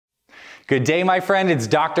Good day, my friend. It's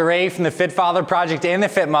Dr. A from the Fit Father Project and the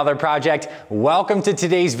Fit Mother Project. Welcome to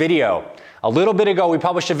today's video. A little bit ago, we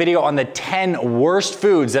published a video on the 10 worst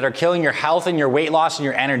foods that are killing your health and your weight loss and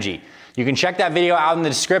your energy. You can check that video out in the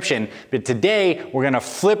description, but today we're gonna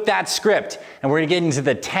flip that script and we're gonna get into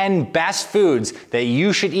the 10 best foods that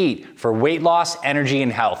you should eat for weight loss, energy,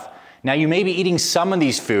 and health. Now, you may be eating some of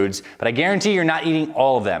these foods, but I guarantee you're not eating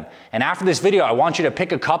all of them. And after this video, I want you to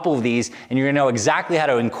pick a couple of these and you're gonna know exactly how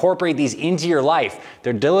to incorporate these into your life.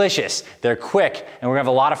 They're delicious, they're quick, and we're gonna have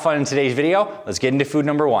a lot of fun in today's video. Let's get into food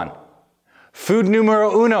number one. Food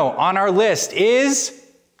numero uno on our list is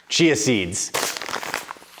chia seeds.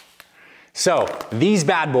 So these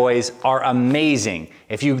bad boys are amazing.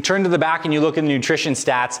 If you turn to the back and you look at the nutrition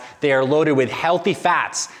stats, they are loaded with healthy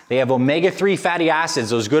fats. They have omega-3 fatty acids,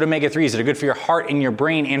 those good omega-3s that are good for your heart and your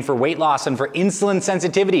brain and for weight loss and for insulin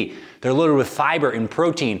sensitivity. They're loaded with fiber and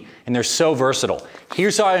protein, and they're so versatile.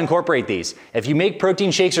 Here's how I incorporate these. If you make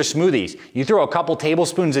protein shakes or smoothies, you throw a couple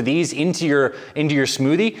tablespoons of these into your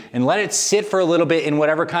smoothie and let it sit for a little bit in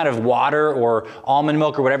whatever kind of water or almond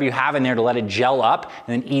milk or whatever you have in there to let it gel up,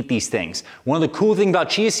 and then eat these things. One of the cool things about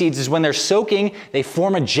chia seeds is when they're soaking, they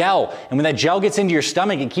form a gel, and when that gel gets into your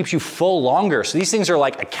stomach, it keeps you full longer. So these things are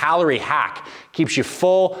like a calorie hack. Keeps you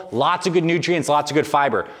full, lots of good nutrients, lots of good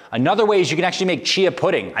fiber. Another way is you can actually make chia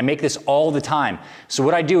pudding. I make this all the time. So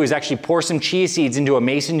what I do is actually pour some chia seeds into a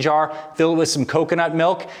mason jar, fill it with some coconut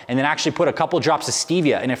milk, and then actually put a couple drops of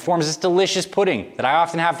stevia, and it forms this delicious pudding that I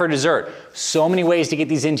often have for dessert. So many ways to get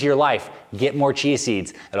these into your life. Get more chia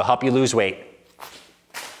seeds. It'll help you lose weight.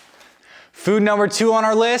 Food number two on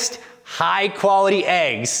our list, high quality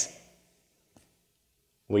eggs.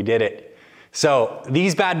 We did it. So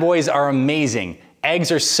these bad boys are amazing.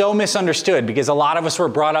 Eggs are so misunderstood because a lot of us were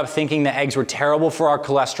brought up thinking that eggs were terrible for our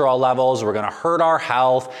cholesterol levels, were gonna hurt our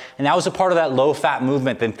health, and that was a part of that low-fat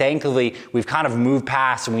movement that thankfully we've kind of moved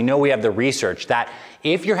past, and we know we have the research that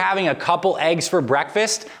if you're having a couple eggs for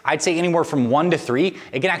breakfast, I'd say anywhere from 1 to 3,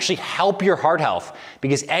 it can actually help your heart health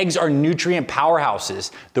because eggs are nutrient powerhouses.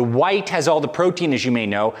 The white has all the protein, as you may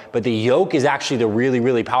know, but the yolk is actually the really,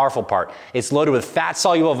 really powerful part. It's loaded with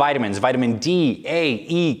fat-soluble vitamins, vitamin D, A,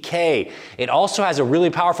 E, K. It also has a really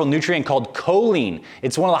powerful nutrient called choline.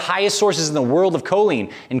 It's one of the highest sources in the world of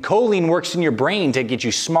choline, and choline works in your brain to get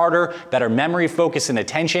you smarter, better memory, focus, and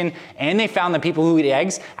attention, and they found that people who eat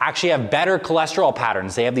eggs actually have better cholesterol patterns.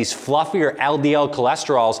 They have these fluffier LDL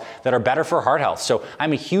cholesterols that are better for heart health. So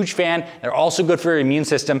I'm a huge fan. They're also good for your immune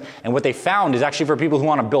system. And what they found is actually for people who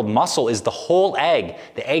want to build muscle is the whole egg.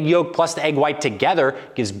 The egg yolk plus the egg white together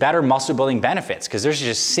gives better muscle building benefits because there's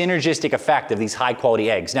just a synergistic effect of these high quality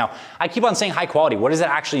eggs. Now, I keep on saying high quality. What does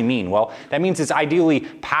that actually mean? Well, that means it's ideally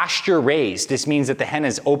pasture raised. This means that the hen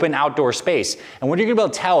has open outdoor space. And what you're going to be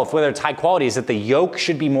able to tell if whether it's high quality is that the yolk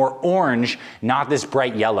should be more orange, not this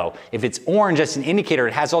bright yellow. If it's orange, that's an indicator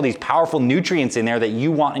it has all these powerful nutrients in there that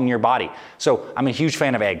you want in your body. So I'm a huge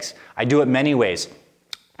fan of eggs. I do it many ways.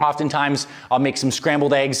 Oftentimes, I'll make some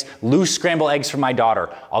scrambled eggs, loose scrambled eggs for my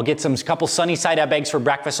daughter. I'll get some couple sunny side up eggs for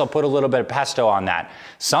breakfast. I'll put a little bit of pesto on that.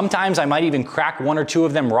 Sometimes I might even crack 1 or 2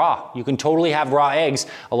 of them raw. You can totally have raw eggs.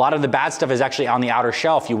 A lot of the bad stuff is actually on the outer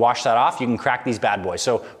shell. If you wash that off, you can crack these bad boys.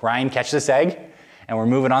 So Ryan, catch this egg, and we're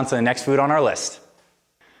moving on to the next food on our list.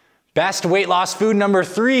 Best weight loss food number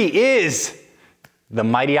 3 is the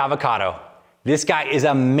mighty avocado. This guy is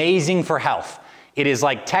amazing for health. It is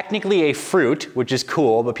like technically a fruit, which is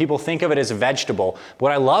cool, but people think of it as a vegetable.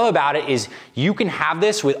 What I love about it is you can have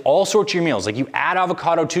this with all sorts of your meals. Like you add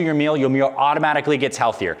avocado to your meal automatically gets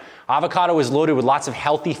healthier. Avocado is loaded with lots of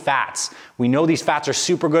healthy fats. We know these fats are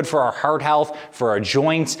super good for our heart health, for our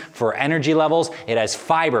joints, for our energy levels. It has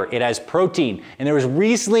fiber, it has protein. And there was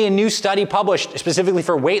recently a new study published specifically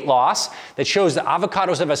for weight loss that shows that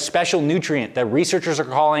avocados have a special nutrient that researchers are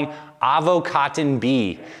calling avocatin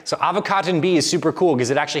B. So avocatin B is super cool because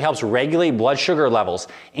it actually helps regulate blood sugar levels,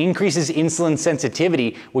 increases insulin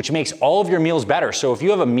sensitivity, which makes all of your meals better. So if you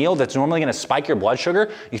have a meal that's normally going to spike your blood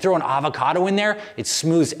sugar, you throw an avocado in there, it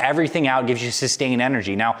smooths everything out, gives you sustained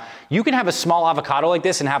energy. Now, you can have a small avocado like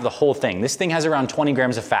this and have the whole thing. This thing has around 20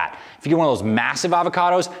 grams of fat. If you get one of those massive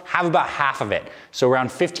avocados, have about half of it. So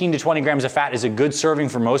around 15 to 20 grams of fat is a good serving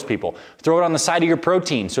for most people. Throw it on the side of your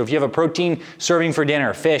protein. So if you have a protein serving for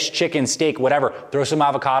dinner, fish, chicken, steak, whatever, throw some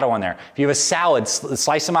avocado on there. If you have a salad,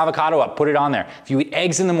 slice some avocado up, put it on there. If you eat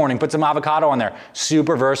eggs in the morning, put some avocado on there.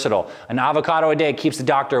 Super versatile. An avocado a day keeps the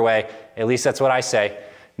doctor away. At least that's what I say.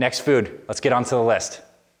 Next food, let's get onto the list.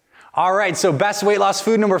 All right, so best weight loss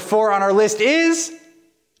food number 4 on our list is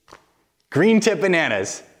green tip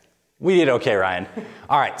bananas. We did okay, Ryan.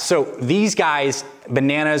 All right, so these guys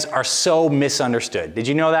bananas are so misunderstood. Did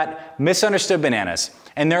you know that? Misunderstood bananas.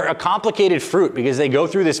 And they're a complicated fruit because they go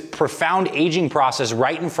through this profound aging process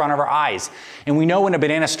right in front of our eyes. And we know when a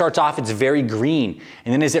banana starts off, it's very green.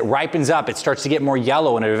 And then as it ripens up, it starts to get more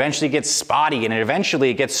yellow, and it eventually gets spotty, and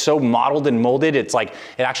it gets so mottled and molded, it's like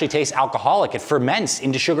it actually tastes alcoholic. It ferments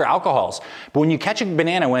into sugar alcohols. But when you catch a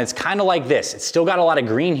banana, when it's kind of like this, it's still got a lot of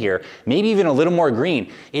green here, maybe even a little more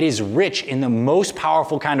green, it is rich in the most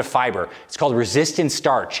powerful kind of fiber. It's called resistant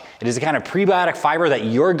starch. It is a kind of prebiotic fiber that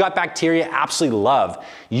your gut bacteria absolutely love.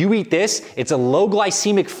 You eat this, it's a low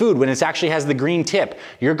glycemic food when it actually has the green tip.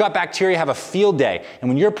 Your gut bacteria have a field day, and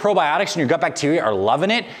when your probiotics and your gut bacteria are loving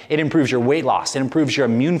it, it improves your weight loss, it improves your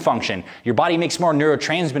immune function, your body makes more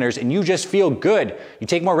neurotransmitters, and you just feel good. You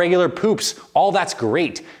take more regular poops, all that's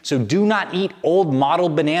great. So do not eat old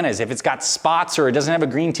mottled bananas. If it's got spots or it doesn't have a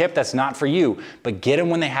green tip, that's not for you, but get them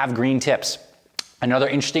when they have green tips. Another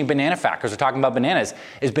interesting banana fact, because we're talking about bananas,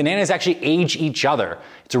 is bananas actually age each other.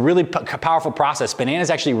 It's a really powerful process.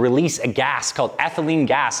 Bananas actually release a gas called ethylene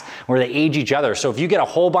gas where they age each other. So if you get a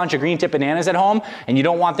whole bunch of green tip bananas at home and you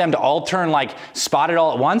don't want them to all turn like spotted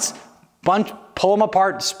all at once, pull them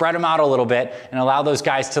apart, spread them out a little bit, and allow those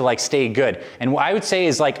guys to like stay good. And what I would say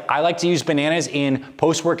is like, I like to use bananas in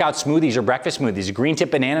post-workout smoothies or breakfast smoothies. A green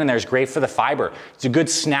tip banana in there is great for the fiber. It's a good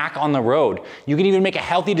snack on the road. You can even make a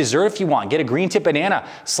healthy dessert if you want. Get a green tip banana,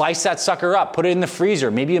 slice that sucker up, put it in the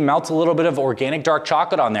freezer. Maybe you melt a little bit of organic dark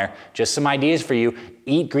chocolate on there. Just some ideas for you.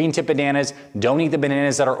 Eat green tip bananas. Don't eat the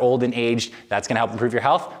bananas that are old and aged. That's gonna help improve your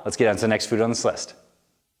health. Let's get on to the next food on this list.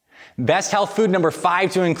 Best health food number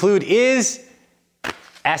 5 to include is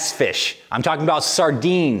S-fish. I'm talking about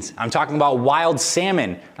sardines. I'm talking about wild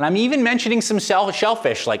salmon. And I'm even mentioning some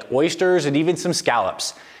shellfish like oysters and even some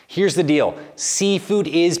scallops. Here's the deal. Seafood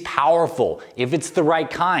is powerful if it's the right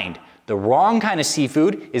kind. The wrong kind of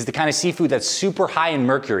seafood is the kind of seafood that's super high in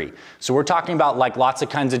mercury. So we're talking about like lots of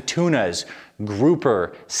kinds of tunas,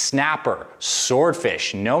 grouper, snapper,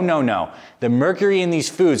 swordfish. No, no, no. The mercury in these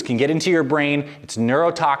foods can get into your brain. It's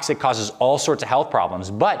neurotoxic, causes all sorts of health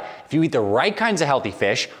problems. But if you eat the right kinds of healthy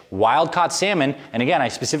fish, wild caught salmon, and again, I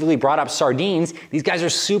specifically brought up sardines, these guys are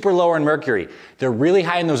super low in mercury. They're really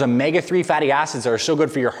high in those omega-3 fatty acids that are so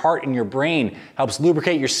good for your heart and your brain, helps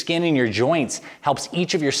lubricate your skin and your joints, helps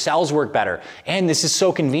each of your cells work better. And this is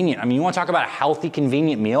so convenient. I mean, you want to talk about a healthy,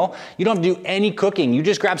 convenient meal? You don't have to do any cooking. You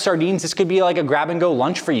just grab sardines. This could be like a grab and go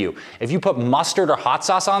lunch for you. If you put mustard or hot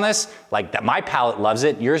sauce on this, like that, my palate loves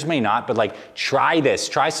it, yours may not, but like try this.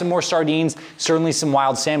 Try some more sardines, certainly some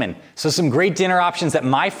wild salmon. So some great dinner options that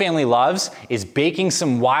my family loves is baking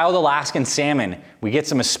some wild Alaskan salmon. We get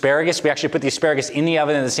some asparagus. We actually put the asparagus in the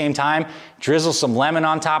oven at the same time, drizzle some lemon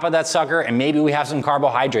on top of that sucker, and maybe we have some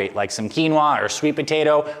carbohydrate like some quinoa or sweet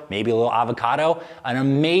potato, maybe a little avocado. An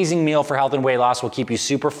amazing meal for health and weight loss, will keep you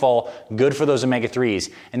super full, good for those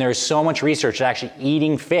omega-3s. And there is so much research that actually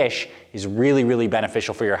eating fish is really, really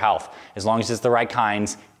beneficial for your health, as long as it's the right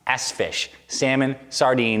kinds. S-fish, salmon,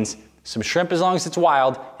 sardines, some shrimp as long as it's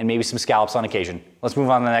wild, and maybe some scallops on occasion. Let's move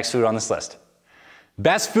on to the next food on this list.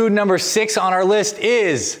 Best food number 6 on our list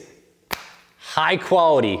is high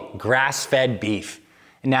quality grass-fed beef.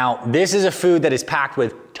 Now, this is a food that is packed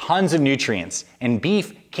with tons of nutrients, and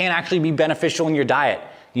beef can actually be beneficial in your diet.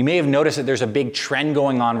 You may have noticed that there's a big trend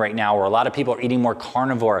going on right now where a lot of people are eating more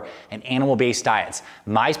carnivore and animal-based diets.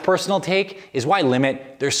 My personal take is why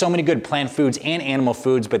limit? There's so many good plant foods and animal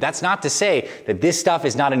foods, but that's not to say that this stuff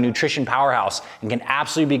is not a nutrition powerhouse and can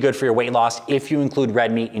absolutely be good for your weight loss if you include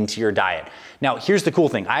red meat into your diet. Now, here's the cool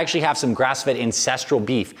thing. I actually have some grass-fed ancestral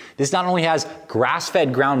beef. This not only has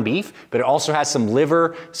grass-fed ground beef, but it also has some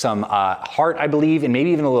liver, some heart, I believe, and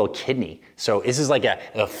maybe even a little kidney. So this is like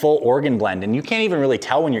a full organ blend, and you can't even really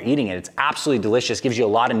tell when you're eating it. It's absolutely delicious, gives you a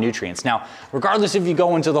lot of nutrients. Now, regardless if you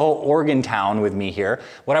go into the whole organ town with me here,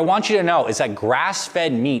 what I want you to know is that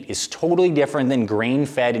grass-fed meat is totally different than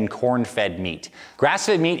grain-fed and corn-fed meat.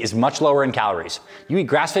 Grass-fed meat is much lower in calories. You eat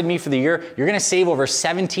grass-fed meat for the year, you're gonna save over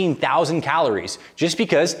 17,000 calories just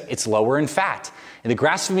because it's lower in fat. And the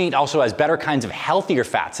grass-fed meat also has better kinds of healthier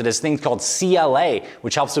fats. It has things called CLA,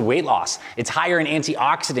 which helps with weight loss. It's higher in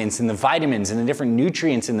antioxidants and the vitamins and the different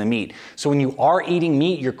nutrients in the meat. So when you are eating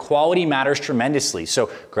meat, your quality matters tremendously.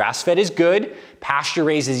 So grass-fed is good.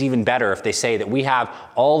 Pasture-raised is even better if they say that we have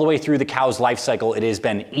all the way through the cow's life cycle, it has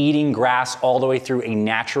been eating grass all the way through a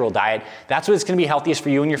natural diet. That's what it's gonna be healthiest for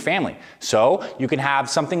you and your family. So you can have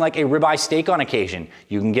something like a ribeye steak on occasion.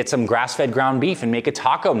 You can get some grass-fed ground beef and make a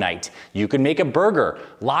taco night. You can make a burger.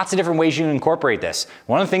 Lots of different ways you can incorporate this.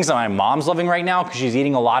 One of the things that my mom's loving right now, because she's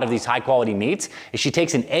eating a lot of these high-quality meats, is she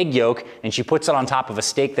takes an egg yolk and she puts it on top of a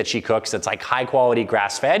steak that she cooks that's like high-quality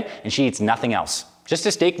grass-fed, and she eats nothing else. just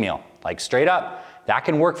a steak meal, like straight up. That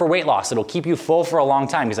can work for weight loss. It'll keep you full for a long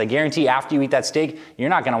time because I guarantee after you eat that steak, you're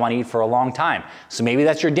not gonna wanna eat for a long time. So maybe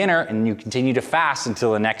that's your dinner and you continue to fast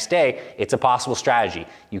until the next day. It's a possible strategy.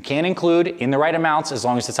 You can include in the right amounts as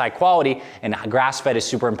long as it's high quality, and grass-fed is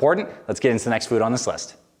super important. Let's get into the next food on this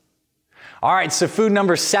list. All right, so food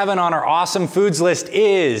number 7 on our awesome foods list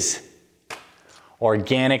is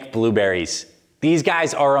organic blueberries. These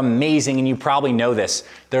guys are amazing, and you probably know this.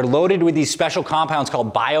 They're loaded with these special compounds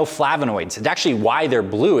called bioflavonoids. It's actually why they're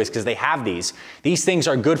blue is because they have these. These things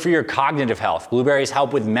are good for your cognitive health. Blueberries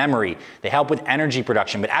help with memory. They help with energy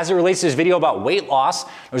production. But as it relates to this video about weight loss,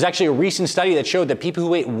 there was actually a recent study that showed that people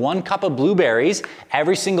who ate 1 cup of blueberries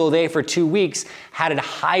every single day for 2 weeks had a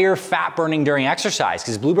higher fat burning during exercise,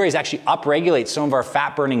 because blueberries actually upregulate some of our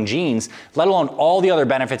fat burning genes, let alone all the other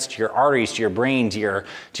benefits to your arteries, to your brain, to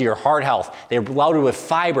your heart health. They're loaded with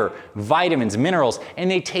fiber, vitamins, minerals, and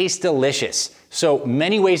they taste delicious. So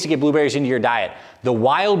many ways to get blueberries into your diet. The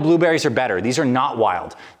wild blueberries are better. These are not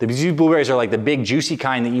wild. These blueberries are like the big juicy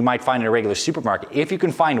kind that you might find in a regular supermarket. If you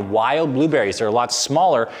can find wild blueberries, they're a lot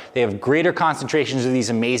smaller. They have greater concentrations of these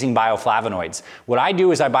amazing bioflavonoids. What I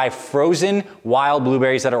do is I buy frozen wild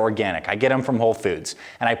blueberries that are organic. I get them from Whole Foods,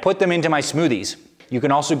 and I put them into my smoothies. You can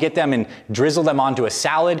also get them and drizzle them onto a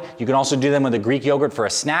salad. You can also do them with a Greek yogurt for a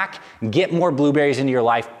snack. Get more blueberries into your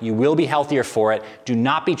life. You will be healthier for it. Do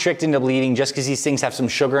not be tricked into bleeding just because these things have some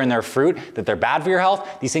sugar in their fruit that they're bad for your health.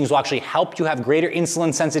 These things will actually help you have greater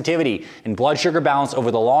insulin sensitivity and blood sugar balance over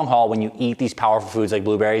the long haul when you eat these powerful foods like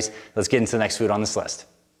blueberries. Let's get into the next food on this list.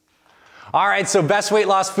 All right, so best weight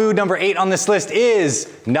loss food number 8 on this list is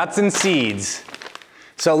nuts and seeds.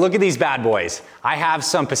 So look at these bad boys. I have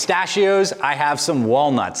some pistachios, I have some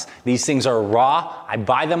walnuts. These things are raw, I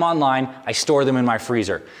buy them online, I store them in my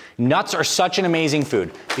freezer. Nuts are such an amazing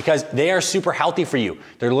food because they are super healthy for you.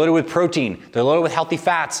 They're loaded with protein, they're loaded with healthy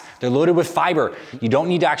fats, they're loaded with fiber. You don't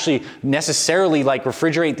need to actually necessarily like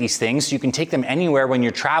refrigerate these things. You can take them anywhere when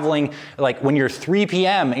you're traveling, like when you're 3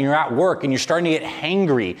 p.m. and you're at work and you're starting to get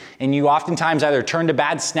hangry and you oftentimes either turn to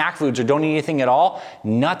bad snack foods or don't eat anything at all.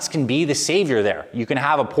 Nuts can be the savior there. You can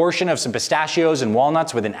have a portion of some pistachios and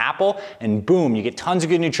walnuts with an apple, and boom, you get tons of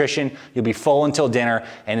good nutrition. You'll be full until dinner,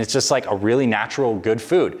 and it's just like a really natural, good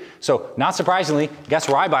food. So not surprisingly, guess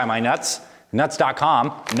where I buy my nuts?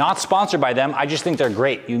 Nuts.com. Not sponsored by them. I just think they're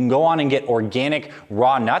great. You can go on and get organic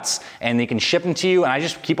raw nuts, and they can ship them to you, and I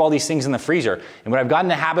just keep all these things in the freezer. And what I've gotten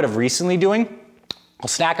in the habit of recently doing, I'll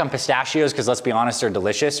snack on pistachios because let's be honest, they're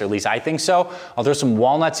delicious, or at least I think so. I'll throw some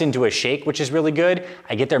walnuts into a shake, which is really good.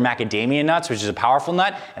 I get their macadamia nuts, which is a powerful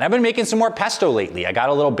nut. And I've been making some more pesto lately. I got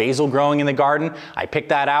a little basil growing in the garden. I pick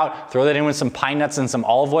that out, throw that in with some pine nuts and some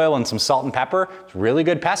olive oil and some salt and pepper. It's really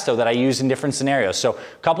good pesto that I use in different scenarios. So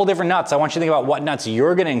a couple different nuts. I want you to think about what nuts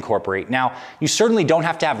you're gonna incorporate. Now, you certainly don't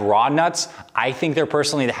have to have raw nuts. I think they're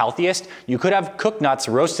personally the healthiest. You could have cooked nuts,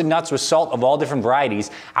 roasted nuts with salt of all different varieties.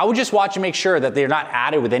 I would just watch and make sure that they're not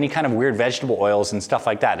added with any kind of weird vegetable oils and stuff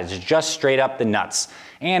like that. It's just straight up the nuts.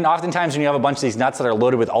 And oftentimes when you have a bunch of these nuts that are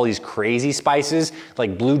loaded with all these crazy spices,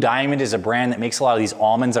 like Blue Diamond is a brand that makes a lot of these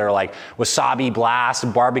almonds that are like Wasabi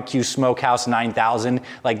Blast, Barbecue Smokehouse 9000.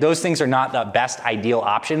 Like those things are not the best ideal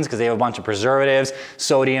options because they have a bunch of preservatives,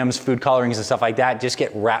 sodiums, food colorings and stuff like that. Just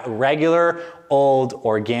get regular, old,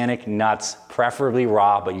 organic nuts, preferably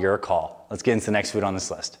raw, but your call. Let's get into the next food on this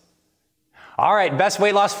list. All right, best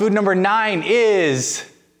weight loss food number 9 is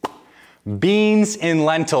beans and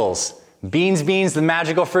lentils. Beans, beans, the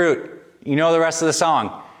magical fruit. You know the rest of the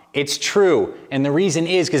song. It's true, and the reason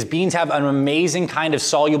is because beans have an amazing kind of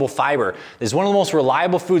soluble fiber. It's one of the most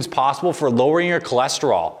reliable foods possible for lowering your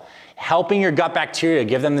cholesterol, helping your gut bacteria,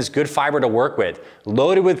 give them this good fiber to work with,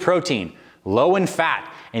 loaded with protein, low in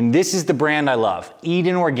fat. And this is the brand I love,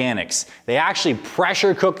 Eden Organics. They actually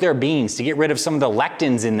pressure cook their beans to get rid of some of the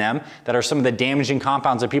lectins in them that are some of the damaging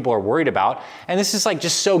compounds that people are worried about. And this is like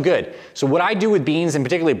just so good. So what I do with beans, and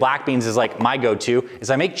particularly black beans is like my go-to, is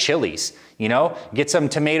I make chilies. You know, get some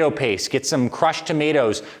tomato paste, get some crushed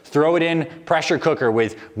tomatoes, throw it in pressure cooker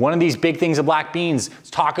with one of these big things of black beans,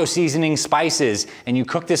 taco seasoning, spices, and you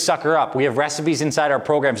cook this sucker up. We have recipes inside our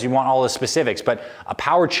programs if you want all the specifics, but a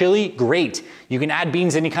power chili, great. You can add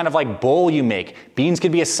beans in any kind of like bowl you make. Beans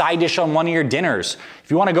could be a side dish on one of your dinners. If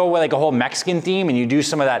you want to go with like a whole Mexican theme and you do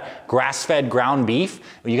some of that grass-fed ground beef,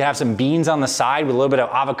 you can have some beans on the side with a little bit of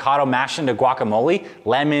avocado mashed into guacamole,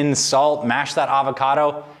 lemon, salt, mash that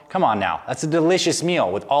avocado. Come on now, that's a delicious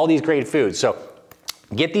meal with all these great foods. So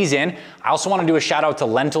Get these in. I also want to do a shout out to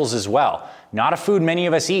lentils as well. Not a food many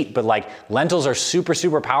of us eat, but like lentils are super,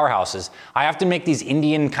 super powerhouses. I often make these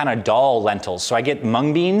Indian kind of dal lentils. So I get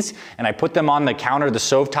mung beans and I put them on the counter, the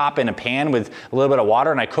stove top in a pan with a little bit of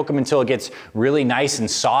water, and I cook them until it gets really nice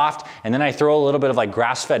and soft. And then I throw a little bit of like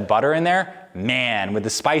grass-fed butter in there. Man, with the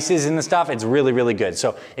spices and the stuff, it's really, really good.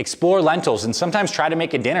 So explore lentils and sometimes try to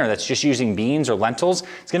make a dinner that's just using beans or lentils.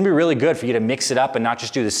 It's gonna be really good for you to mix it up and not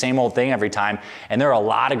just do the same old thing every time. And there are a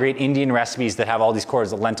lot of great Indian recipes that have all these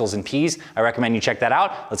cores of lentils and peas. I recommend you check that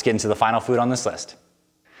out. Let's get into the final food on this list.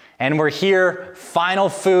 And we're here, final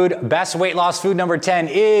food, best weight loss food number 10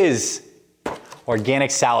 is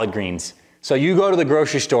organic salad greens. So you go to the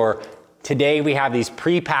grocery store, today we have these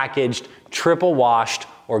pre-packaged, triple washed,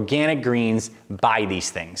 organic greens. Buy these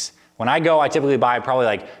things. When I go, I typically buy probably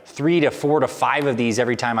like 3 to 4 to 5 of these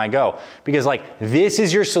every time I go, because like this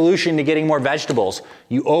is your solution to getting more vegetables.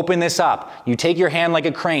 You open this up, you take your hand like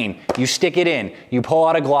a crane, you stick it in, you pull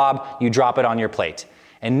out a glob, you drop it on your plate.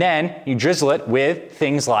 And then you drizzle it with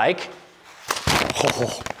things like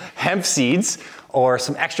hemp seeds, or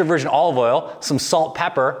some extra virgin olive oil, some salt,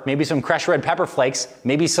 pepper, maybe some crushed red pepper flakes,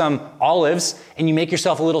 maybe some olives, and you make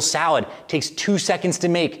yourself a little salad. It takes 2 seconds to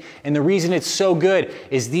make. And the reason it's so good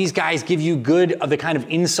is these guys give you good of the kind of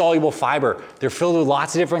insoluble fiber. They're filled with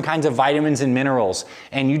lots of different kinds of vitamins and minerals.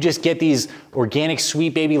 And you just get these organic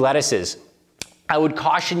sweet baby lettuces. I would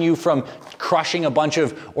caution you from crushing a bunch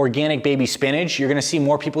of organic baby spinach. You're gonna see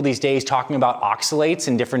more people these days talking about oxalates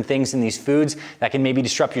and different things in these foods that can maybe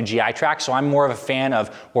disrupt your GI tract. So I'm more of a fan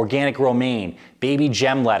of organic romaine, baby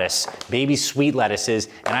gem lettuce, baby sweet lettuces,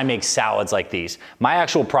 and I make salads like these. My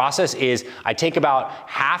actual process is I take about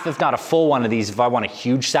half, if not a full one of these if I want a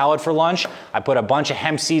huge salad for lunch. I put a bunch of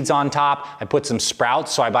hemp seeds on top. I put some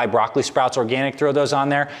sprouts, so I buy broccoli sprouts organic, throw those on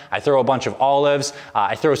there. I throw a bunch of olives.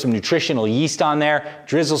 I throw some nutritional yeast on there,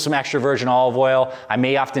 drizzle some extra virgin olive oil. I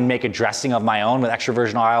may often make a dressing of my own with extra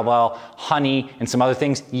virgin olive oil, honey, and some other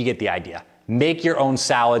things. You get the idea. Make your own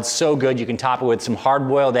salad, so good. You can top it with some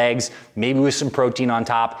hard-boiled eggs, maybe with some protein on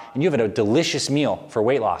top, and you have a delicious meal for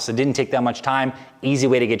weight loss. It didn't take that much time, easy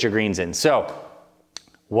way to get your greens in. So,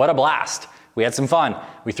 what a blast. We had some fun,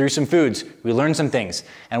 we threw some foods, we learned some things.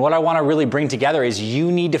 And what I wanna really bring together is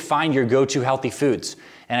you need to find your go-to healthy foods.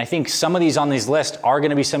 And I think some of these on this list are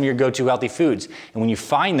gonna be some of your go-to healthy foods. And when you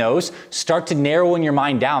find those, start to narrow in your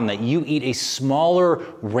mind down that you eat a smaller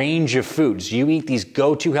range of foods. You eat these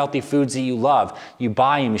go-to healthy foods that you love. You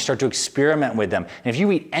buy them, you start to experiment with them. And if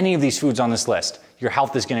you eat any of these foods on this list, your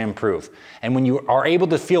health is gonna improve. And when you are able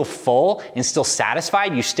to feel full and still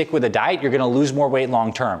satisfied, you stick with a diet, you're gonna lose more weight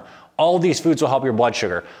long term. All of these foods will help your blood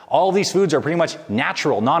sugar. All of these foods are pretty much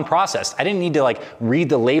natural, non-processed. I didn't need to like read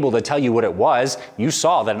the label to tell you what it was. You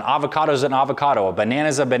saw that an avocado is an avocado, a banana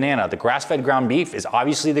is a banana. The grass-fed ground beef is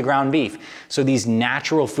obviously the ground beef. So these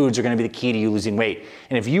natural foods are gonna be the key to you losing weight.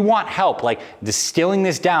 And if you want help like distilling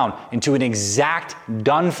this down into an exact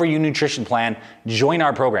done-for-you nutrition plan, join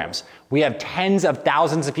our programs. We have tens of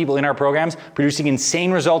thousands of people in our programs producing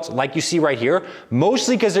insane results like you see right here,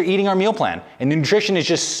 mostly because they're eating our meal plan. And the nutrition is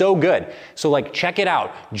just so good. So like check it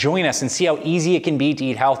out, join us and see how easy it can be to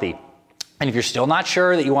eat healthy. And if you're still not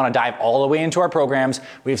sure that you want to dive all the way into our programs,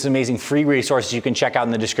 we have some amazing free resources you can check out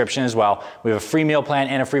in the description as well. We have a free meal plan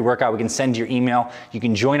and a free workout we can send to your email. You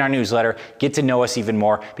can join our newsletter, get to know us even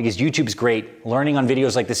more, because YouTube's great. Learning on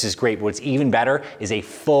videos like this is great. But what's even better is a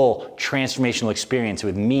full transformational experience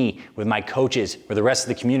with me, with my coaches, with the rest of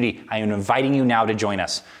the community. I am inviting you now to join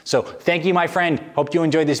us. So thank you, my friend. Hope you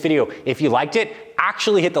enjoyed this video. If you liked it,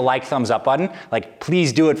 actually hit the like, thumbs up button. Like,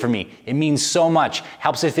 please do it for me. It means so much.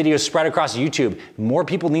 Helps this video spread across YouTube. More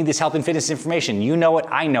people need this health and fitness information. You know it,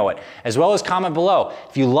 I know it. As well as comment below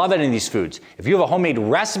if you love any of these foods. If you have a homemade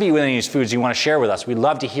recipe with any of these foods you want to share with us, we'd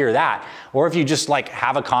love to hear that. Or if you just like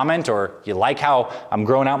have a comment, or you like how I'm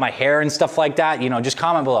growing out my hair and stuff like that, you know, just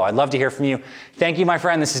comment below. I'd love to hear from you. Thank you, my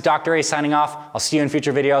friend. This is Dr. A signing off. I'll see you in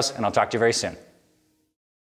future videos, and I'll talk to you very soon.